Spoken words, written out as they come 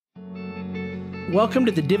Welcome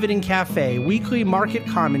to the Dividend Cafe, weekly market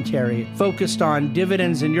commentary focused on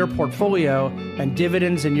dividends in your portfolio and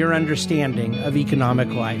dividends in your understanding of economic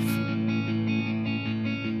life.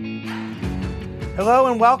 Hello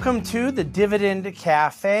and welcome to the Dividend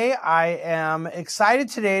Cafe. I am excited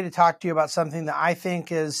today to talk to you about something that I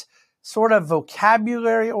think is sort of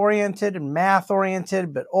vocabulary oriented and math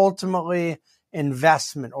oriented, but ultimately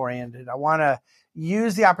investment oriented. I want to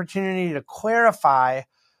use the opportunity to clarify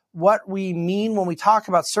what we mean when we talk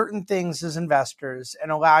about certain things as investors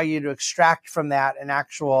and allow you to extract from that an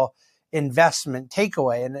actual investment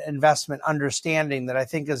takeaway, an investment understanding that I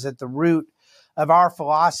think is at the root of our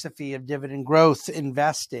philosophy of dividend growth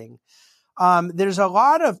investing. There's a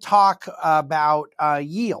lot of talk about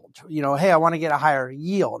yield. Hey, I want to get a higher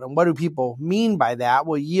yield. And what do people mean by that?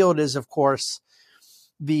 Well, yield is, of course,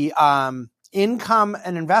 the income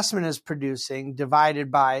an investment is producing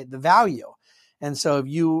divided by the value. And so if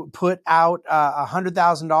you put out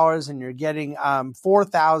 $100,000 and you're getting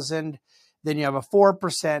 $4,000, then you have a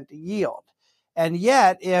 4% yield. And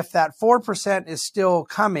yet, if that 4% is still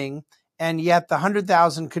coming, and yet the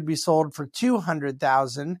 $100,000 could be sold for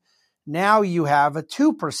 $200,000, now you have a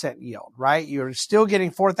 2% yield, right? You're still getting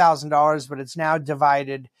 $4,000, but it's now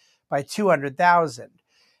divided by $200,000.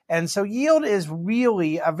 And so yield is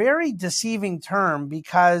really a very deceiving term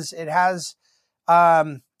because it has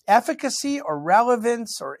efficacy or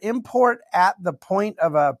relevance or import at the point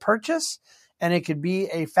of a purchase, and it could be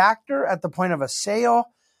a factor at the point of a sale,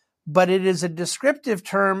 but it is a descriptive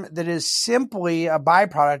term that is simply a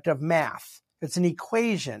byproduct of math. It's an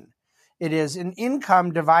equation. It is an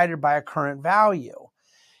income divided by a current value.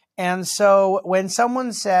 And so when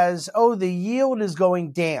someone says, oh, the yield is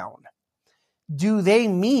going down, do they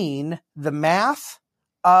mean the math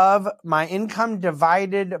of my income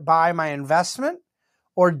divided by my investment?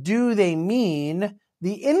 Or do they mean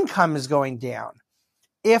the income is going down?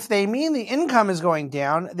 If they mean the income is going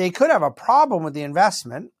down, they could have a problem with the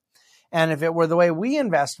investment. And if it were the way we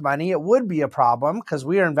invest money, it would be a problem because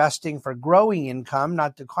we are investing for growing income,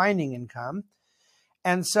 not declining income.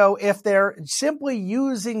 And so if they're simply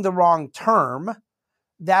using the wrong term,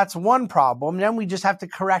 that's one problem. Then we just have to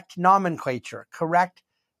correct nomenclature, correct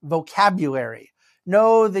vocabulary.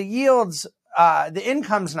 No, the yields, the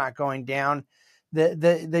income's not going down.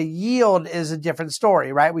 The yield is a different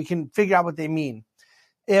story, right? We can figure out what they mean.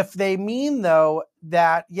 If they mean, though,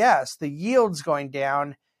 that, yes, the yield's going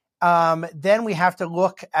down, then we have to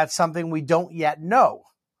look at something we don't yet know.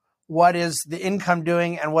 What is the income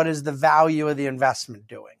doing and what is the value of the investment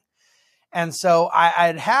doing? And so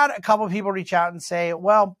I'd had a couple of people reach out and say,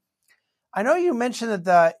 well, I know you mentioned that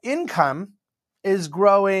the income is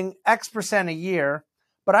growing X percent a year,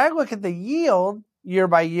 but I look at the yield year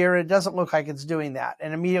by year, it doesn't look like it's doing that.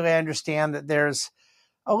 And immediately I understand that there's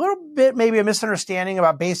a little bit, maybe a misunderstanding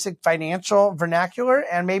about basic financial vernacular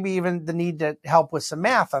and maybe even the need to help with some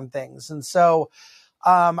math on things. And so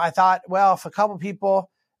I thought, well, if a couple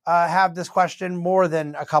people have this question, more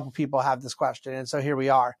than a couple people have this question. And so here we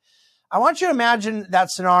are. I want you to imagine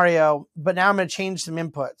that scenario, but now I'm going to change some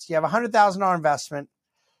inputs. You have a $100,000 investment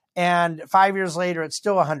and 5 years later, it's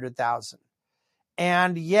still $100,000.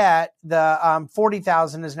 And yet the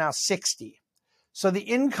 40,000 is now 60. So the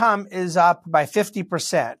income is up by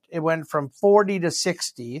 50%. It went from 40 to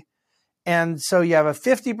 60. And so you have a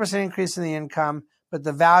 50% increase in the income, but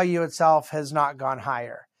the value itself has not gone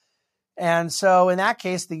higher. And so in that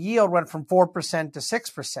case, the yield went from 4% to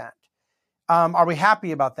 6%. Are we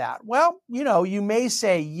happy about that? Well, you may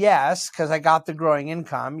say yes, because I got the growing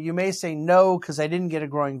income. You may say no, because I didn't get a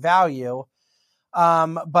growing value.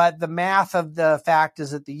 But the math of the fact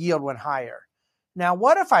is that the yield went higher. Now,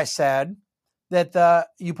 what if I said that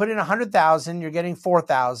you put in 100,000, you're getting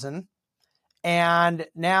 4,000, and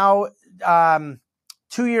now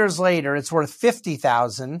 2 years later, it's worth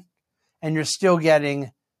 50,000, and you're still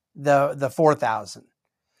getting the 4,000.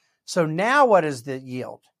 So now what is the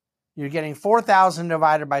yield? You're getting 4,000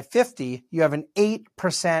 divided by 50. You have an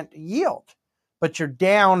 8% yield, but you're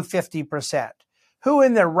down 50%. Who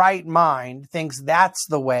in their right mind thinks that's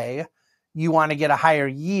the way you want to get a higher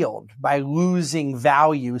yield by losing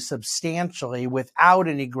value substantially without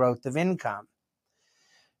any growth of income?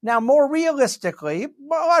 Now, more realistically, a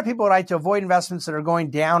lot of people would like to avoid investments that are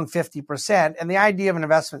going down 50%. And the idea of an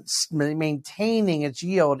investment maintaining its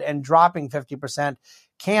yield and dropping 50%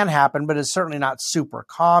 can happen, but it's certainly not super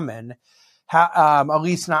common, at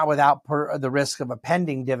least not without the risk of a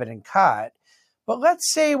pending dividend cut. But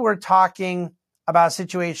let's say we're talking about a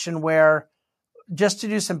situation where, just to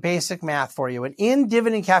do some basic math for you, and in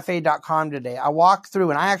dividendcafe.com today, I walk through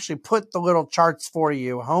and I actually put the little charts for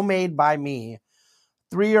you, homemade by me,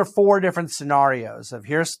 3 or 4 different scenarios of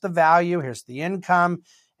here's the value, here's the income,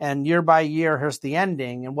 and year by year, here's the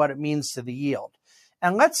ending and what it means to the yield.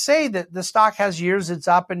 And let's say that the stock has years it's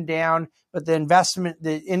up and down, but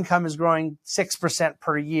the income is growing 6%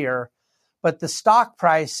 per year, but the stock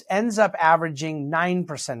price ends up averaging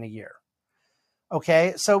 9% a year.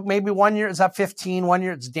 Okay, so maybe 1 year it's up 15, 1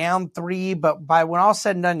 year it's down 3, but by when all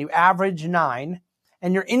said and done, you average 9,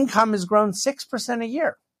 and your income has grown 6% a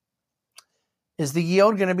year. Is the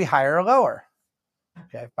yield going to be higher or lower?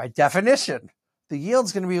 Okay, by definition, the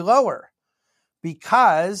yield's going to be lower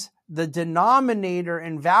because the denominator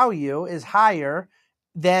in value is higher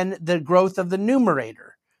than the growth of the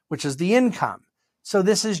numerator, which is the income. So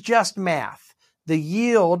this is just math. The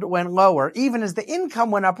yield went lower, even as the income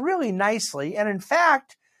went up really nicely. And in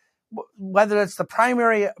fact, whether it's the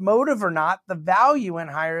primary motive or not, the value went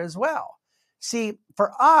higher as well. See,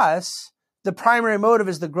 for us, the primary motive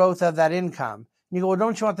is the growth of that income. And you go, well,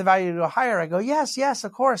 don't you want the value to go higher? I go, yes,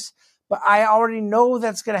 of course. But I already know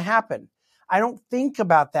that's going to happen. I don't think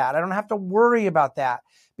about that. I don't have to worry about that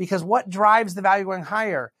because what drives the value going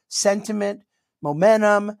higher? Sentiment,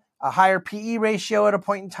 momentum, a higher PE ratio at a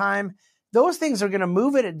point in time. Those things are going to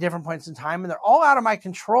move it at different points in time, and they're all out of my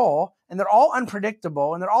control, and they're all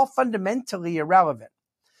unpredictable, and they're all fundamentally irrelevant.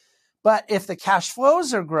 But if the cash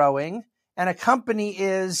flows are growing and a company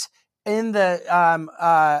is in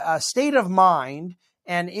the state of mind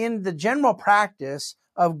and in the general practice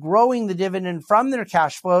of growing the dividend from their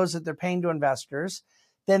cash flows that they're paying to investors,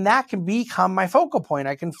 then that can become my focal point.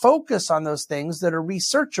 I can focus on those things that are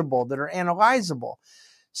researchable, that are analyzable.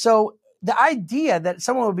 So the idea that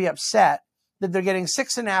someone would be upset that they're getting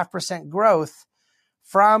 6.5% growth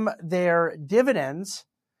from their dividends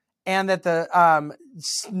and that the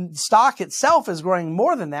stock itself is growing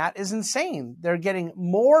more than that is insane. They're getting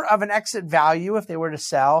more of an exit value if they were to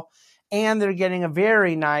sell, and they're getting a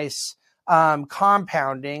very nice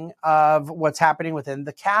compounding of what's happening within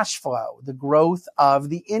the cash flow, the growth of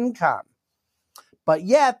the income. But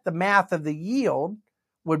yet the math of the yield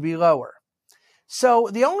would be lower. So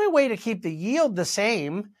the only way to keep the yield the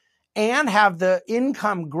same and have the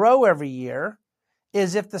income grow every year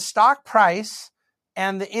is if the stock price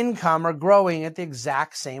and the income are growing at the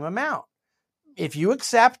exact same amount. If you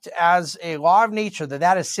accept as a law of nature that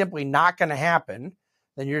that is simply not going to happen,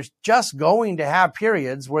 then you're just going to have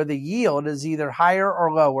periods where the yield is either higher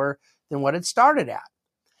or lower than what it started at.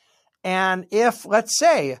 And if, let's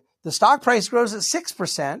say, the stock price grows at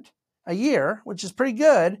 6% a year, which is pretty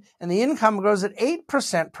good, and the income grows at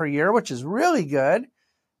 8% per year, which is really good,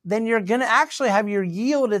 then you're going to actually have your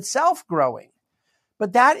yield itself growing.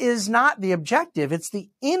 But that is not the objective. It's the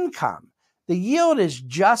income. The yield is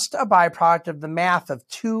just a byproduct of the math of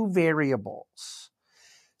two variables.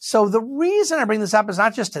 So the reason I bring this up is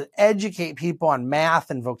not just to educate people on math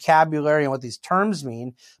and vocabulary and what these terms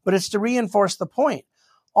mean, but it's to reinforce the point.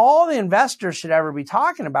 All the investors should ever be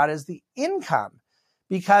talking about is the income.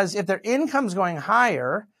 Because if their income's going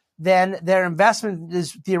higher, then their investment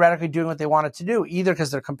is theoretically doing what they want it to do, either because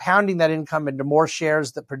they're compounding that income into more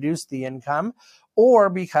shares that produce the income, or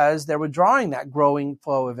because they're withdrawing that growing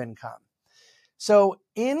flow of income. So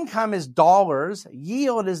income is dollars.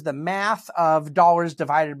 Yield is the math of dollars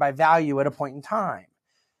divided by value at a point in time.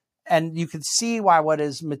 And you can see why what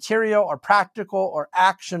is material or practical or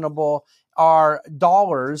actionable are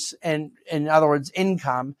dollars, and in other words,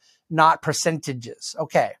 income, not percentages.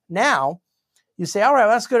 Okay, now you say, all right,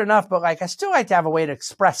 well, that's good enough, but I still like to have a way to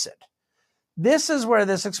express it. This is where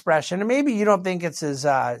this expression, and maybe you don't think it's as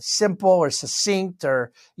simple or succinct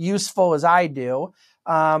or useful as I do,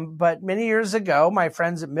 but many years ago, my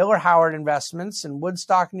friends at Miller Howard Investments in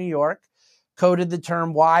Woodstock, New York, coded the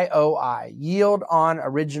term YOI, yield on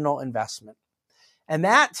original investment. And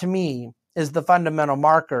that, to me, is the fundamental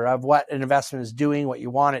marker of what an investment is doing, what you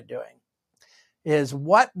want it doing. Is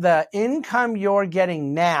what the income you're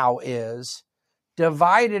getting now is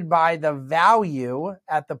divided by the value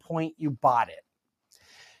at the point you bought it.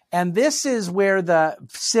 And this is where the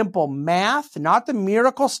simple math, not the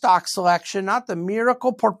miracle stock selection, not the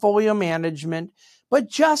miracle portfolio management, but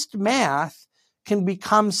just math can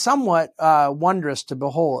become somewhat wondrous to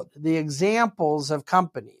behold. The examples of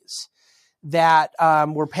companies that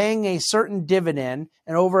were paying a certain dividend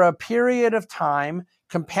and over a period of time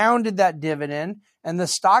compounded that dividend, and the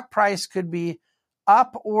stock price could be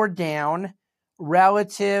up or down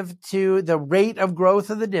relative to the rate of growth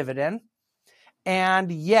of the dividend.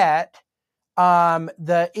 And yet,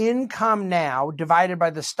 the income now divided by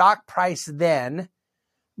the stock price then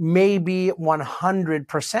may be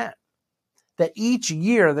 100%. that each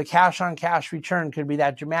year the cash on cash return could be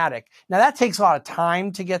that dramatic. Now that takes a lot of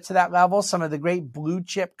time to get to that level. Some of the great blue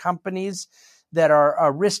chip companies that are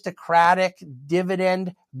aristocratic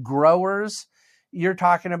dividend growers, you're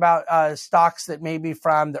talking about stocks that maybe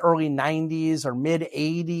from the early 90s or mid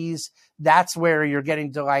 80s. That's where you're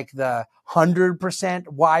getting to like the 100%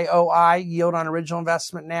 YOI, yield on original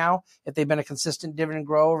investment now, if they've been a consistent dividend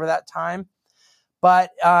grower over that time.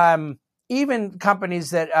 But even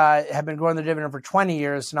companies that have been growing their dividend for 20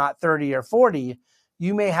 years, not 30 or 40,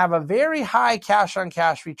 you may have a very high cash on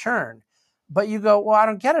cash return. But you go, well, I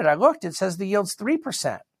don't get it. I looked, it says the yield's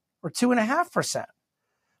 3% or 2.5%.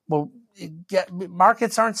 Well,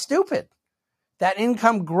 markets aren't stupid. That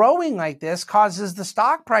income growing like this causes the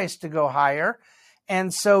stock price to go higher.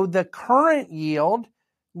 And so the current yield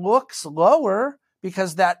looks lower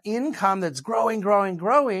because that income that's growing,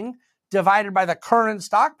 divided by the current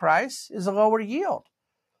stock price is a lower yield.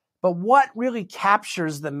 But what really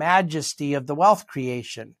captures the majesty of the wealth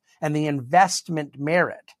creation and the investment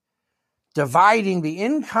merit? Dividing the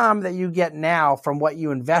income that you get now from what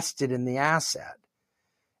you invested in the asset.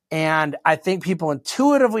 And I think people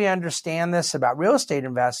intuitively understand this about real estate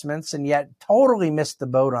investments and yet totally miss the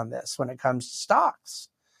boat on this when it comes to stocks.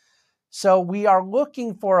 So we are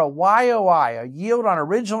looking for a YOI, a yield on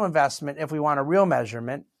original investment, if we want a real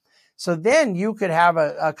measurement. So then you could have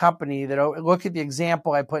a company that, look at the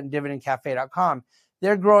example I put in dividendcafe.com.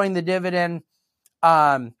 They're growing the dividend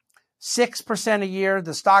 6% a year.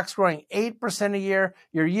 The stock's growing 8% a year.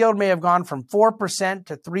 Your yield may have gone from 4%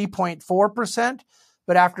 to 3.4%.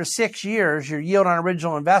 But after 6 years, your yield on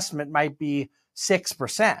original investment might be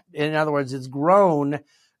 6%. In other words, it's grown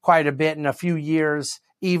quite a bit in a few years,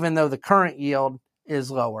 even though the current yield is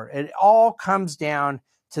lower. It all comes down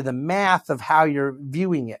to the math of how you're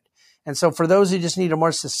viewing it. And so for those who just need a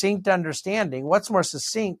more succinct understanding, what's more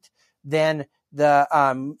succinct than the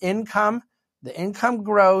income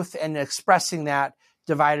growth and expressing that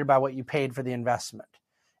divided by what you paid for the investment?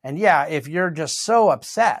 And yeah, if you're just so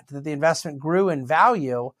upset that the investment grew in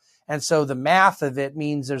value, and so the math of it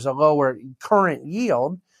means there's a lower current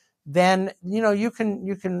yield, then you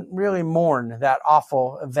can really mourn that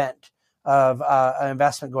awful event of an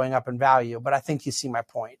investment going up in value. But I think you see my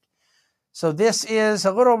point. So this is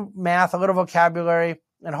a little math, a little vocabulary,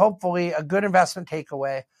 and hopefully a good investment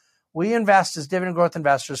takeaway. We invest as dividend growth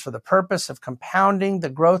investors for the purpose of compounding the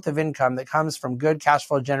growth of income that comes from good cash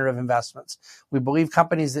flow generative investments. We believe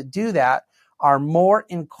companies that do that are more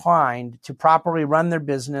inclined to properly run their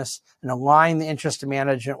business and align the interest of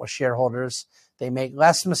management with shareholders. They make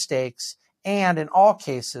less mistakes, and in all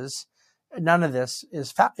cases, none of this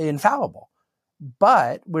is infallible.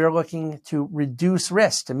 But we're looking to reduce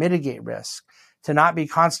risk, to mitigate risk, to not be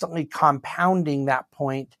constantly compounding that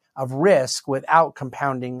point of risk without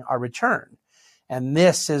compounding our return. And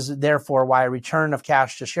this is therefore why a return of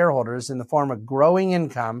cash to shareholders in the form of growing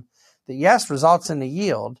income that, yes, results in a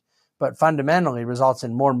yield, but fundamentally results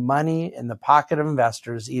in more money in the pocket of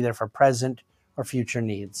investors, either for present or future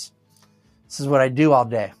needs. This is what I do all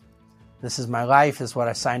day. This is my life. This is what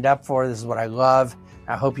I signed up for. This is what I love.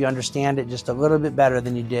 I hope you understand it just a little bit better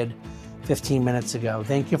than you did 15 minutes ago.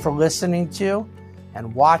 Thank you for listening to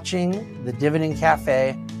and watching the Dividend Cafe.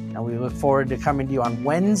 And we look forward to coming to you on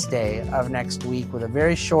Wednesday of next week with a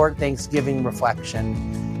very short Thanksgiving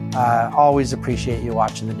reflection. Always appreciate you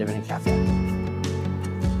watching the Dividend Cafe.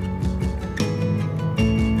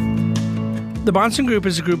 The Bahnsen Group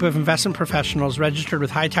is a group of investment professionals registered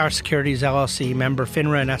with Hightower Securities, LLC, member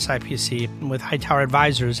FINRA and SIPC, and with Hightower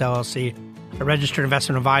Advisors, LLC, a registered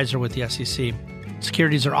investment advisor with the SEC.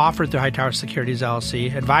 Securities are offered through Hightower Securities,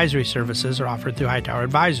 LLC. Advisory services are offered through Hightower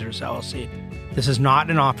Advisors, LLC. This is not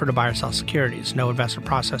an offer to buy or sell securities. No investment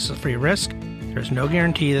process is free of risk. There is no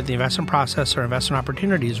guarantee that the investment process or investment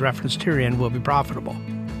opportunities referenced herein will be profitable.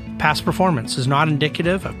 Past performance is not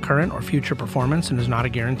indicative of current or future performance and is not a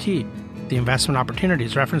guarantee. The investment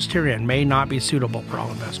opportunities referenced herein may not be suitable for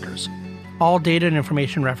all investors. All data and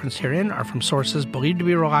information referenced herein are from sources believed to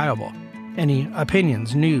be reliable. Any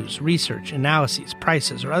opinions, news, research, analyses,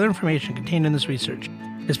 prices, or other information contained in this research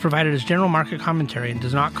is provided as general market commentary and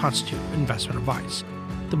does not constitute investment advice.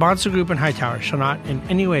 The Bahnsen Group and Hightower shall not in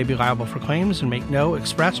any way be liable for claims and make no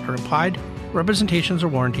expressed or implied representations or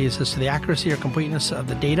warranties as to the accuracy or completeness of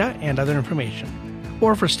the data and other information,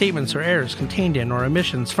 or for statements or errors contained in or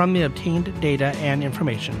omissions from the obtained data and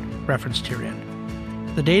information referenced herein.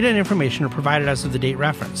 The data and information are provided as of the date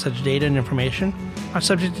referenced. Such data and information are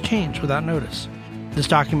subject to change without notice. This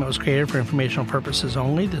document was created for informational purposes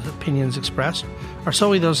only. The opinions expressed are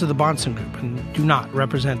solely those of the Bahnsen Group and do not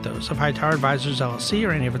represent those of Hightower Advisors, LLC,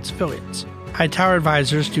 or any of its affiliates. Hightower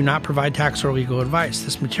Advisors do not provide tax or legal advice.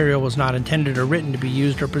 This material was not intended or written to be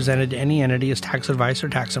used or presented to any entity as tax advice or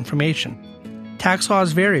tax information. Tax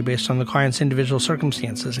laws vary based on the client's individual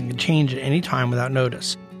circumstances and can change at any time without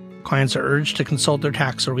notice. Clients are urged to consult their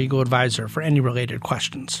tax or legal advisor for any related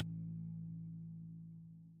questions.